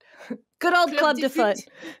 Good old Club de Foot.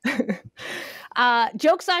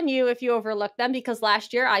 Joke's on you if you overlooked them, because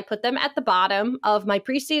last year I put them at the bottom of my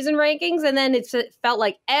preseason rankings, and then it felt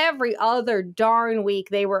like every other darn week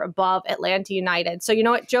they were above Atlanta United. So you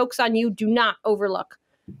know what? Joke's on you. Do not overlook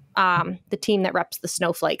the team that reps the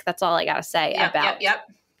snowflake. That's all I got to say about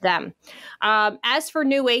them. As for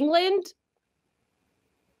New England,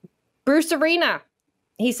 Bruce Arena.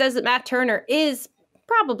 He says that Matt Turner is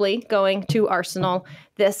probably going to Arsenal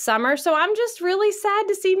this summer. So I'm just really sad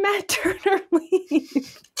to see Matt Turner leave.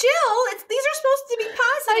 Jill, these are supposed to be positive.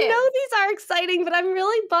 I know these are exciting, but I'm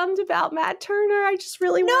really bummed about Matt Turner. I just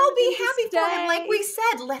really want be happy for him. Like we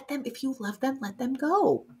said, if you love them, let them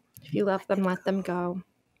go. If you love them, let them go.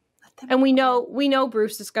 And we know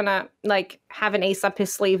Bruce is gonna have an ace up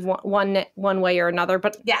his sleeve one way or another.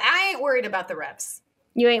 But yeah, I ain't worried about the Revs.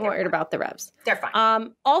 You ain't worried about the Revs. They're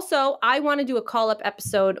fine. Also, I want to do a call-up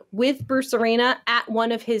episode with Bruce Arena at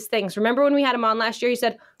one of his things. Remember when we had him on last year? He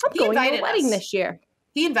said, I'm going to a wedding this year.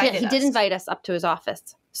 He invited us. He did invite us up to his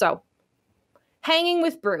office. So, hanging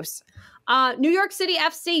with Bruce. New York City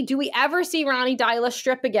FC. Do we ever see Ronnie Dyla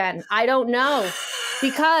strip again? I don't know.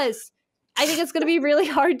 Because I think it's going to be really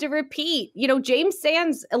hard to repeat. James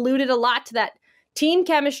Sands alluded a lot to that. Team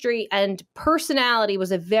chemistry and personality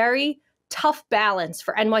was a very tough balance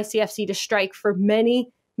for NYCFC to strike for many,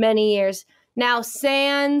 many years. Now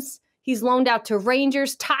Sands, He's loaned out to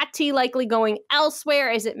Rangers. Tati likely going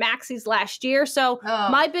elsewhere. Is it Maxi's last year? So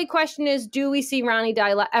my big question is, do we see Ronnie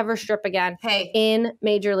Deila ever strip again in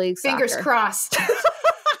Major League Soccer? Fingers crossed.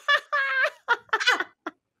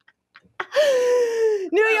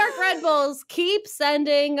 New York Red Bulls, keep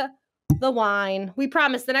sending the wine. We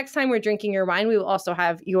promise the next time we're drinking your wine, we will also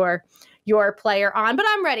have your player on. But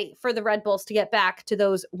I'm ready for the Red Bulls to get back to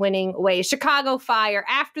those winning ways. Chicago Fire,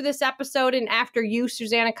 after this episode and after you,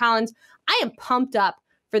 Susanna Collins, I am pumped up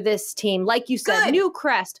for this team. Like you said, new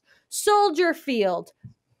crest, Soldier Field,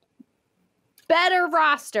 better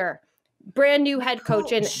roster, brand new head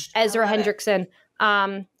coach in Ezra Hendrickson.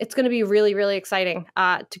 It's going to be really, really exciting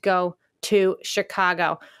to go to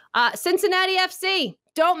Chicago. Cincinnati FC,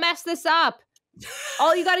 don't mess this up.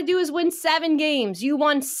 All you got to do is win 7 games. You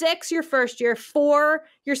won 6 your first year, 4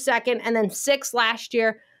 your second, and then 6 last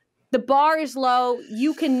year. The bar is low.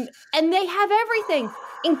 You can, and they have everything.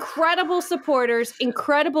 Incredible supporters,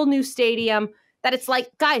 incredible new stadium. That it's like,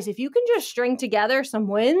 guys, if you can just string together some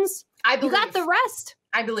wins, you got the rest.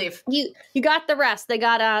 I believe you got the rest. They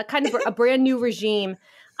got a kind of a brand new regime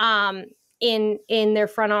in their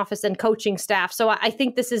front office and coaching staff. So I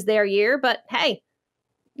think this is their year. But hey,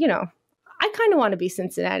 you know, I kind of want to be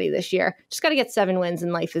Cincinnati this year. Just got to get 7 wins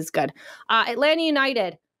and life is good. Atlanta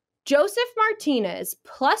United, Joseph Martinez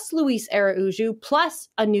plus Luis Araujo plus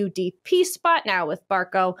a new DP spot now with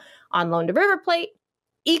Barco on loan to River Plate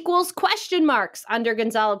equals question marks under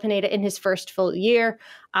Gonzalo Pineda in his first full year.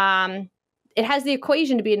 It has the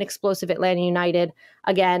equation to be an explosive Atlanta United.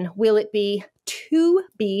 Again, will it be to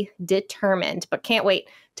be determined? But can't wait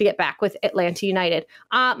to get back with Atlanta United.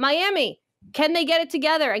 Miami, can they get it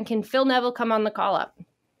together? And can Phil Neville come on the call-up?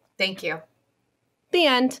 Thank you. The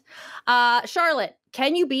end. Charlotte,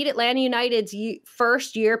 can you beat Atlanta United's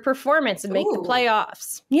first-year performance and make the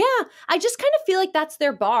playoffs? Yeah, I just kind of feel like that's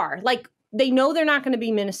their bar. Like, they know they're not going to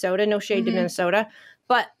be Minnesota. No shade to Minnesota.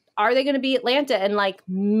 But are they going to be Atlanta and like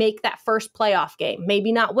make that first playoff game?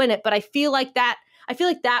 Maybe not win it, but I feel like that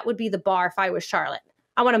would be the bar if I was Charlotte.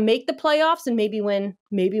 I want to make the playoffs and maybe win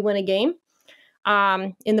a game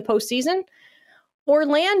in the postseason.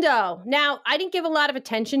 Orlando. Now, I didn't give a lot of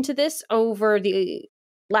attention to this over the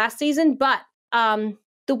last season, but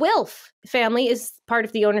the Wilf family is part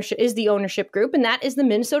of the ownership group, and that is the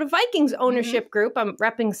Minnesota Vikings ownership group. I'm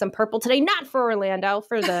repping some purple today, not for Orlando,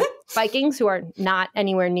 for the Vikings, who are not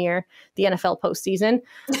anywhere near the NFL postseason.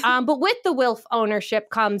 But with the Wilf ownership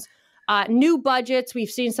comes new budgets. We've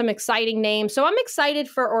seen some exciting names. So I'm excited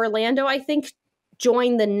for Orlando, I think,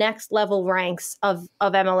 join the next level ranks of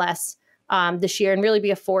MLS this year and really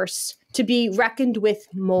be a force to be reckoned with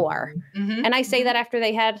more. And I say that after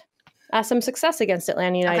they had some success against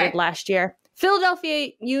Atlanta United last year. Philadelphia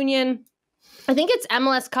Union, I think it's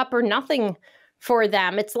MLS Cup or nothing for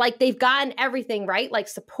them. It's like they've gotten everything, right? Like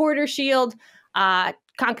Supporter Shield,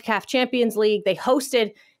 CONCACAF Champions League. They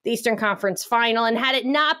hosted the Eastern Conference Final. And had it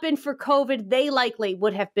not been for COVID, they likely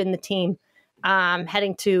would have been the team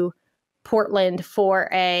heading to Portland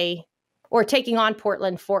taking on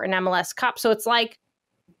Portland for an MLS Cup. So it's like,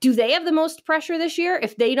 do they have the most pressure this year?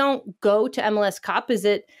 If they don't go to MLS Cup, is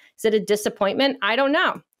it a disappointment? I don't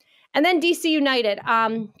know. And then DC United,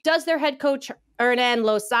 does their head coach Hernan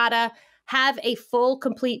Losada have a full,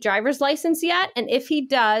 complete driver's license yet? And if he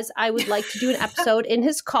does, I would like to do an episode in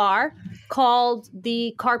his car called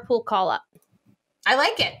the Carpool Call-Up. I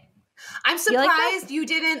like it. I'm surprised you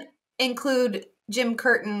didn't include Jim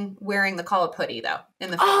Curtin wearing the call-up hoodie, though.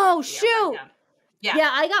 In the oh, shoot. Yeah,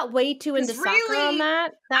 I got way too into soccer on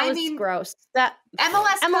that. That was gross. That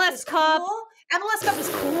MLS Cup. Cool. MLS Cup is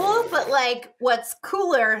cool, but like, what's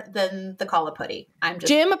cooler than the call-up hoodie?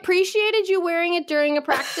 Jim appreciated you wearing it during a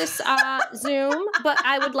practice Zoom, but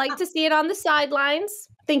I would like to see it on the sidelines.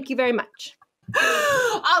 Thank you very much.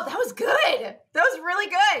 Oh, that was good. That was really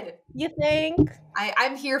good. You think?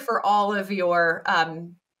 I'm here for all of your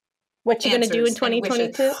what you gonna do in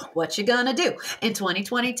 2022? What you gonna do in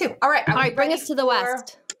 2022? All right, bring us to the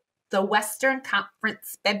West. The Western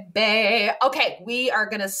Conference, baby. Okay, we are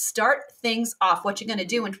going to start things off. What you going to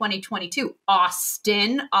do in 2022?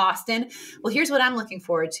 Austin. Well, here's what I'm looking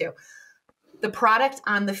forward to. The product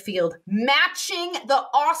on the field matching the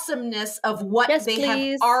awesomeness of what they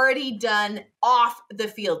have already done off the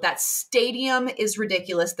field. That stadium is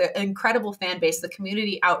ridiculous. The incredible fan base, the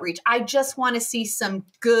community outreach. I just want to see some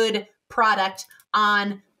good product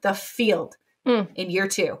on the field in year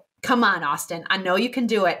 2. Come on, Austin. I know you can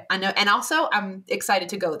do it. I know. And also, I'm excited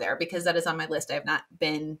to go there because that is on my list. I have not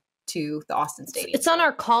been to the Austin Stadium. It's on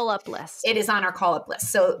our call-up list. It is on our call-up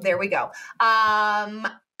list. So there we go.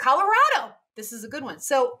 Colorado. This is a good one.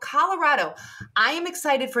 So Colorado, I am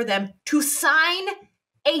excited for them to sign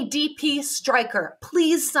a DP striker.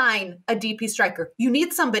 Please sign a DP striker. You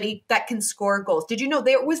need somebody that can score goals. Did you know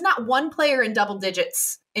there was not one player in double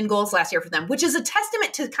digits in goals last year for them, which is a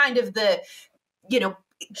testament to kind of the,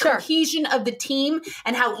 cohesion of the team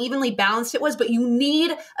and how evenly balanced it was. But you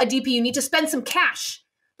need a DP. You need to spend some cash.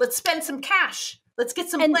 Let's spend some cash. Let's get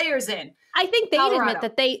some players in. I think they'd admit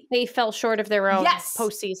that they fell short of their own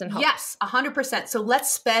postseason hopes. Yes, 100%. So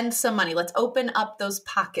let's spend some money. Let's open up those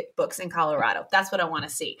pocketbooks in Colorado. That's what I want to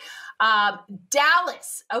see.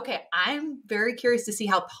 Dallas. Okay, I'm very curious to see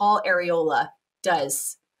how Paul Arriola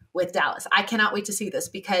does with Dallas. I cannot wait to see this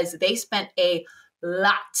because they spent a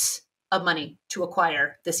lot of money to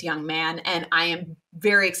acquire this young man. And I am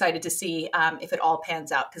very excited to see if it all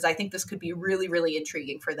pans out because I think this could be really, really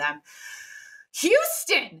intriguing for them.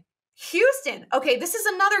 Houston. Okay, this is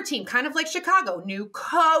another team, kind of like Chicago. New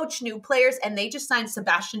coach, new players, and they just signed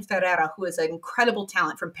Sebastian Ferreira, who is an incredible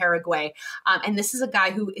talent from Paraguay. And this is a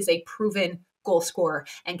guy who is a proven goal scorer.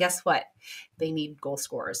 And guess what? They need goal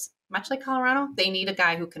scorers. Much like Colorado, they need a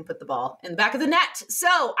guy who can put the ball in the back of the net.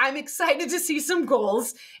 So I'm excited to see some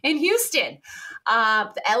goals in Houston.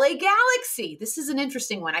 The LA Galaxy. This is an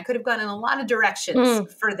interesting one. I could have gone in a lot of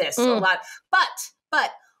directions for this. A lot.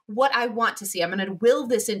 But what I want to see, I'm going to will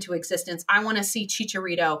this into existence. I want to see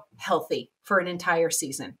Chicharito healthy for an entire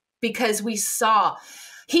season because we saw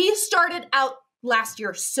he started out last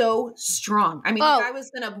year so strong. I mean, the guy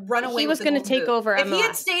was going to run away. He was going to take over. If he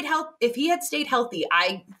had stayed healthy,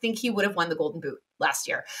 I think he would have won the Golden Boot last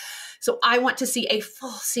year. So I want to see a full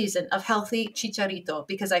season of healthy Chicharito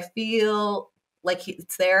because I feel like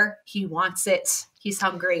it's there. He wants it. He's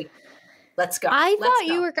hungry. Let's go.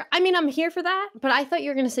 You were, I'm here for that, but I thought you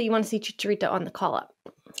were going to say you want to see Chicharito on the call up.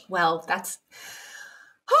 Well,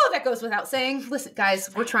 that goes without saying. Listen, guys,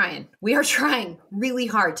 we are trying really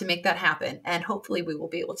hard to make that happen. And hopefully we will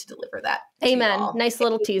be able to deliver that. Amen. Nice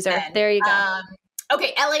little teaser. There you go.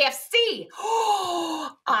 Okay. LAFC.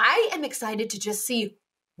 I am excited to just see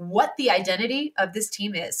what the identity of this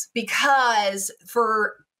team is because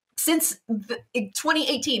since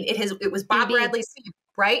 2018, it was Bob Bradley's team,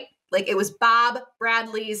 right? Like it was Bob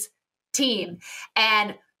Bradley's team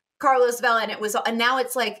and Carlos Vela. And now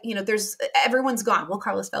it's like, everyone's gone. Well,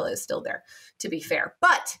 Carlos Vela is still there, to be fair,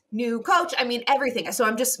 but new coach, everything. So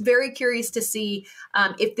I'm just very curious to see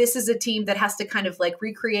if this is a team that has to kind of like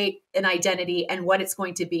recreate an identity and what it's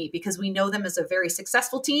going to be, because we know them as a very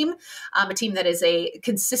successful team, a team that is a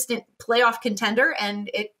consistent playoff contender, and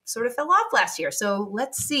it sort of fell off last year. So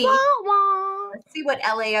let's see. Let's see what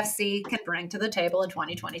LAFC can bring to the table in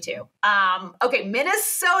 2022. Okay,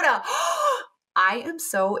 Minnesota. I am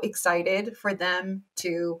so excited for them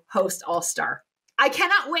to host All-Star. I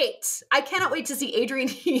cannot wait. I cannot wait to see Adrian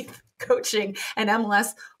Heath coaching an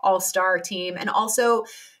MLS All-Star team. And also,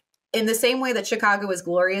 in the same way that Chicago is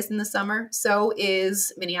glorious in the summer, so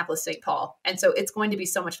is Minneapolis-St. Paul. And so it's going to be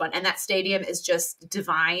so much fun. And that stadium is just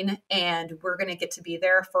divine. And we're going to get to be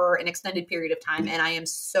there for an extended period of time. And I am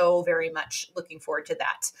so very much looking forward to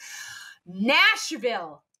that.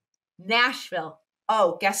 Nashville.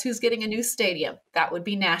 Oh, guess who's getting a new stadium? That would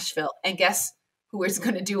be Nashville. And guess who is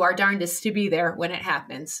going to do our darndest to be there when it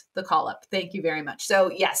happens? The call-up. Thank you very much. So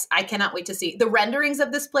yes, I cannot wait to see. The renderings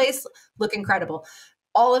of this place look incredible.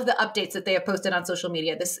 All of the updates that they have posted on social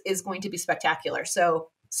media, this is going to be spectacular. So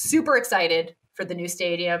super excited for the new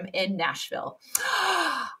stadium in Nashville.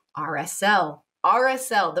 RSL,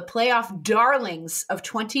 the playoff darlings of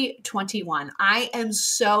 2021. I am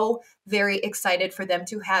so very excited for them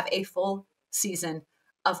to have a full season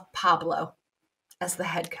of Pablo as the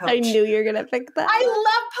head coach. I knew you were going to pick that. I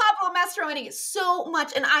love Pablo Mastroeni so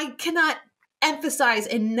much, and I cannot emphasize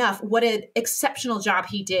enough what an exceptional job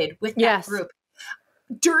he did with that group.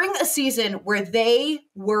 During a season where they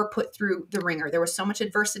were put through the ringer, there was so much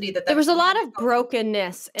adversity that there was a lot of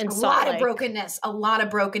brokenness in Salt Lake. A lot of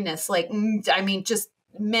brokenness. Like, just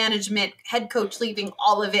management, head coach leaving,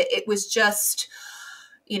 all of it. It was just,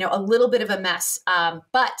 a little bit of a mess.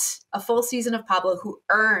 But a full season of Pablo who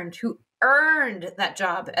earned that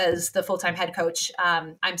job as the full-time head coach.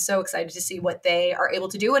 I'm so excited to see what they are able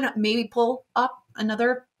to do and maybe pull up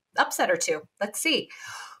another upset or two. Let's see.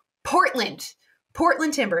 Portland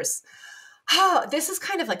Timbers. Oh, this is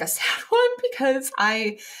kind of like a sad one because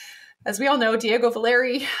as we all know, Diego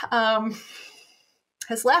Valeri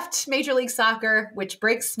has left Major League Soccer, which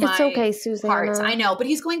breaks my heart. I know, but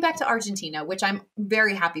he's going back to Argentina, which I'm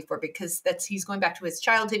very happy for because he's going back to his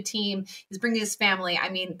childhood team. He's bringing his family.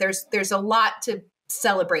 There's a lot to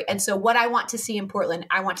celebrate. And so what I want to see in Portland,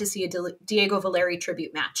 I want to see a Diego Valeri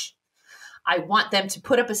tribute match. I want them to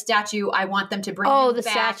put up a statue. I want them to bring the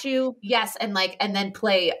back. Statue. Yes, and then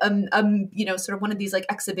play sort of one of these like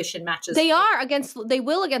exhibition matches. They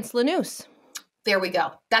will against Lanús. There we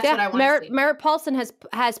go. That's what I want to see. Merritt Paulson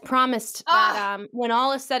has promised that when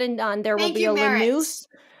all is said and done, there will be a Lanús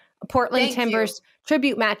Portland Timbers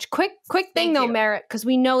tribute match. Quick thing though, Merritt, because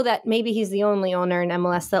we know that maybe he's the only owner in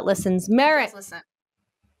MLS that listens. Merritt,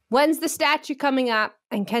 when's the statue coming up?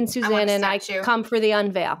 And can Suzanne and I come for the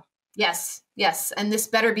unveil? Yes, and this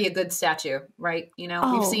better be a good statue, right?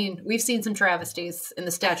 We've seen some travesties in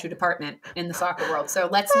the statue department in the soccer world, so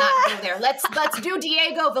let's not go there. Let's do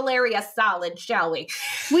Diego Valeria solid, shall we?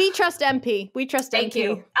 We trust MP. Thank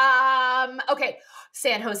you. Okay,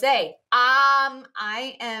 San Jose.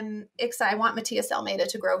 I am excited. I want Matias Almeida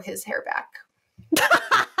to grow his hair back.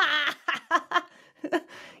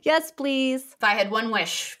 Yes, please. If I had one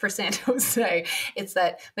wish for San Jose, it's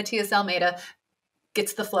that Matias Almeida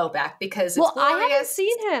gets the flow back, because it's glorious. I haven't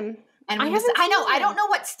seen him. And I don't know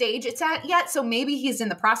what stage it's at yet, so maybe he's in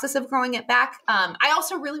the process of growing it back. I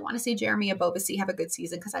also really want to see Jeremy Ebobisse have a good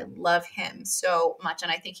season, because I love him so much,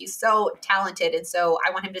 and I think he's so talented, and so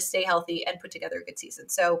I want him to stay healthy and put together a good season.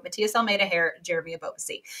 So Matias Almeida hair, Jeremy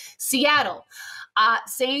Ebobisse. Seattle,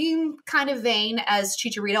 same kind of vein as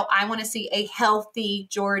Chicharito. I want to see a healthy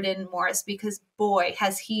Jordan Morris, because boy,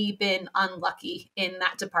 has he been unlucky in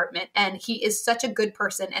that department. And he is such a good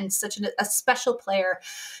person and such a special player,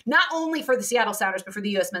 not only for the Seattle Sounders, but for the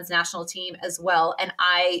U.S. men's national team as well. And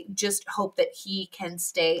I just hope that he can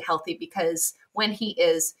stay healthy, because when he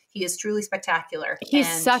is truly spectacular. He's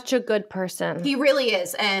such a good person. He really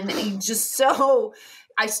is. And he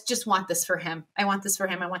I just want this for him. I want this for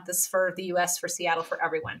him. I want this for the U.S., for Seattle, for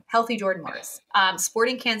everyone. Healthy Jordan Morris.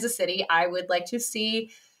 Sporting Kansas City, I would like to see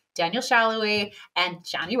Daniel Shalhoub and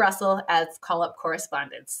Johnny Russell as call-up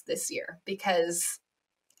correspondents this year, because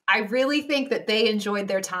I really think that they enjoyed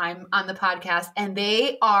their time on the podcast, and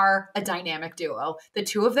they are a dynamic duo. The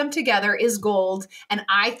two of them together is gold. And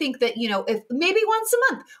I think that, if maybe once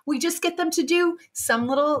a month we just get them to do some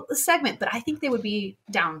little segment, but I think they would be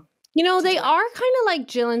down. They are kind of like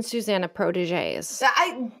Jill and Susanna proteges.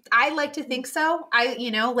 I like to think so.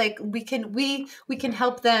 We can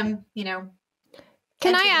help them,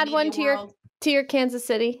 Can I add one to your Kansas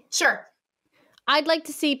City? Sure. I'd like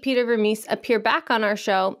to see Peter Vermees appear back on our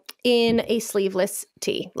show in a sleeveless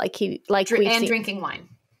tee, drinking wine.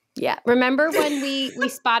 Yeah, remember when we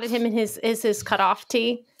spotted him in his cutoff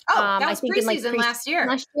tee? That was preseason last year.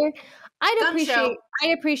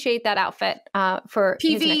 I'd appreciate that outfit for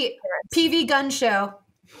PV gun show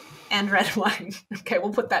and red wine. Okay,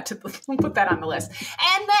 we'll put that on the list.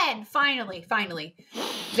 And then finally,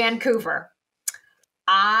 Vancouver.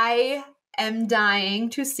 I am dying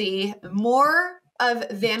to see more of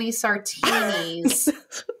Vanni Sartini's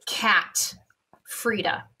cat,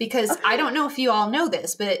 Frida, because I don't know if you all know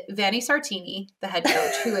this, but Vanni Sartini, the head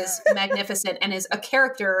coach, who is magnificent and is a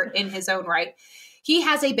character in his own right, he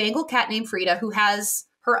has a Bengal cat named Frida who has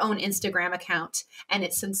her own Instagram account, and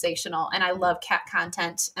it's sensational. And I love cat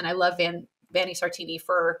content, and I love Vanni Sartini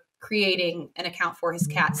for creating an account for his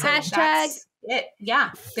cat. So Hashtag it.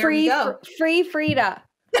 Yeah, there we go. Free Frida.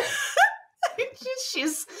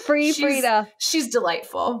 She's Frida. She's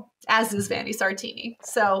delightful, as is Vanni Sartini.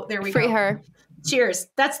 So there we go. Free her. Cheers.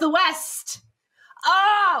 That's the West.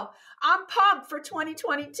 Oh, I'm pumped for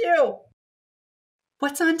 2022.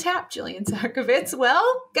 What's on tap, Jillian Zarkovitz? Well,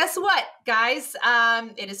 guess what, guys?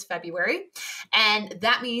 It is February, and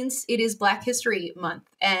that means it is Black History Month.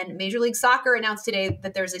 And Major League Soccer announced today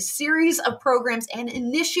that there's a series of programs and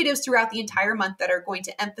initiatives throughout the entire month that are going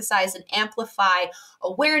to emphasize and amplify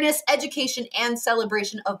awareness, education, and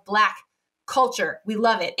celebration of Black culture. We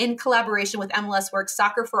love it. In collaboration with MLS Works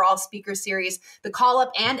Soccer for All speaker series, the Call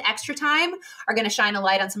Up and Extra Time are going to shine a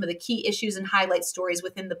light on some of the key issues and highlight stories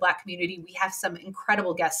within the Black community. We have some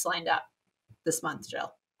incredible guests lined up this month,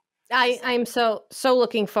 Jill. I'm so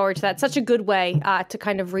looking forward to that. Such a good way to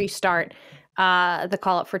kind of restart the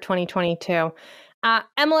Call Up for 2022.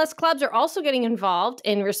 MLS clubs are also getting involved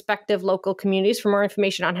in respective local communities. For more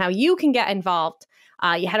information on how you can get involved,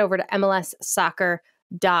 you head over to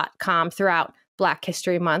MLSsoccer.com throughout Black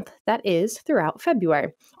History Month. That is throughout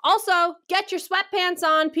February. Also, get your sweatpants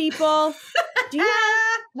on, people.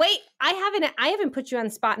 Wait, I haven't put you on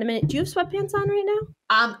the spot in a minute. Do you have sweatpants on right now?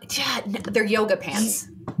 Yeah, they're yoga pants.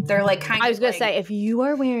 They're like kind of. I was gonna say, if you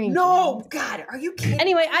are wearing God, are you kidding?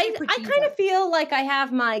 Anyway, I kind of feel like I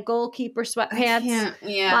have my goalkeeper sweatpants.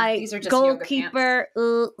 Yeah, these are just goalkeeper.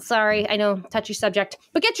 Sorry, I know, touchy subject,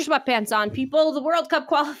 but get your sweatpants on, people. The World Cup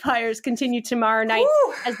qualifiers continue tomorrow night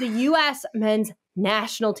as the U.S. men's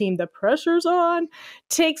national team, the pressure's on,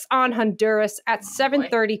 takes on Honduras at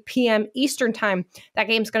 7:30 p.m. Eastern time. That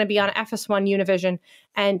game's going to be on FS1 Univision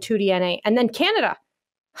and 2DNA. And then Canada,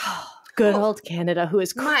 good old Canada, who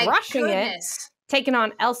is crushing it, taking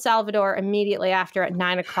on El Salvador immediately after at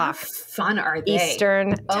 9 o'clock. How fun are they?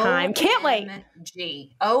 Eastern time. Can't wait.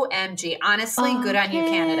 OMG. Honestly, good on you,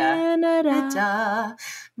 Canada.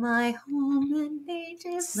 My home and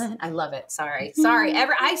nature's land. I love it. Sorry.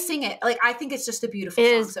 I sing it. Like, I think it's just a beautiful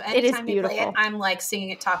song. So anytime you play it, I'm like singing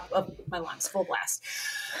it top of my lungs, full blast.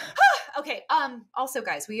 Okay. Also,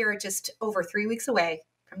 guys, we are just over 3 weeks away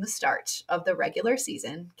from the start of the regular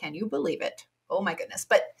season. Can you believe it? Oh my goodness.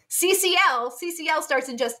 But CCL starts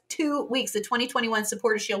in just 2 weeks. The 2021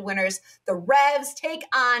 Supporter Shield winners, the Revs, take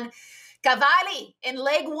on Cavalli in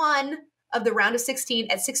leg 1 of the round of 16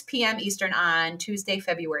 at 6 p.m. Eastern on Tuesday,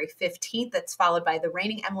 February 15th. That's followed by the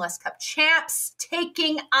reigning MLS Cup champs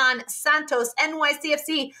taking on Santos,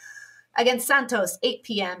 NYCFC against Santos, 8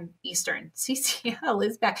 p.m. Eastern. CCL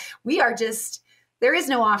is back. There is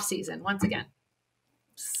no off season once again.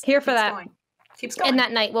 Here for that. Keeps going. And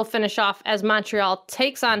that night we'll finish off as Montreal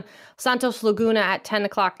takes on Santos Laguna at 10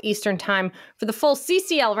 o'clock Eastern time for the full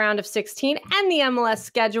CCL round of 16 and the MLS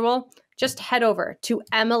schedule. Just head over to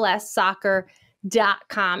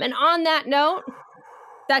MLSsoccer.com. And on that note,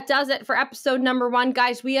 that does it for episode number 1.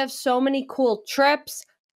 Guys, we have so many cool trips,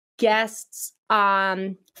 guests,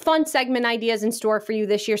 fun segment ideas in store for you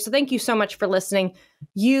this year. So thank you so much for listening.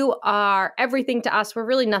 You are everything to us. We're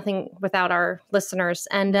really nothing without our listeners.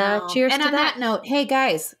 And cheers and to on that note, hey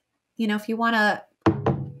guys, if you want to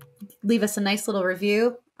leave us a nice little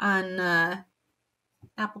review on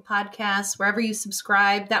Apple Podcasts, wherever you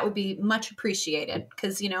subscribe, that would be much appreciated.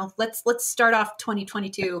 Because let's start off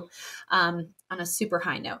 2022 on a super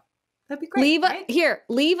high note. That'd be great.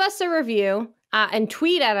 Leave us a review. And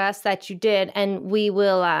tweet at us that you did, and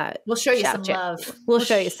we'll show you some love. We'll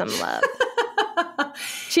show you some love.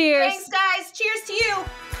 Cheers. Thanks, guys. Cheers to you.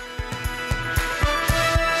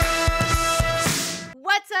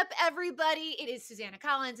 What's up, everybody? It is Susanna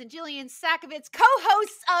Collins and Jillian Sakovitz,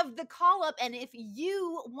 co-hosts of The Call Up. And if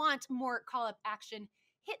you want more Call Up action,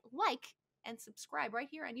 hit like and subscribe right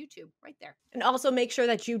here on YouTube, right there. And also make sure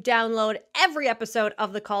that you download every episode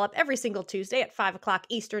of The Call Up every single Tuesday at 5 o'clock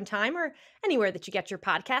Eastern time or anywhere that you get your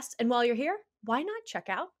podcasts. And while you're here, why not check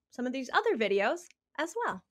out some of these other videos as well?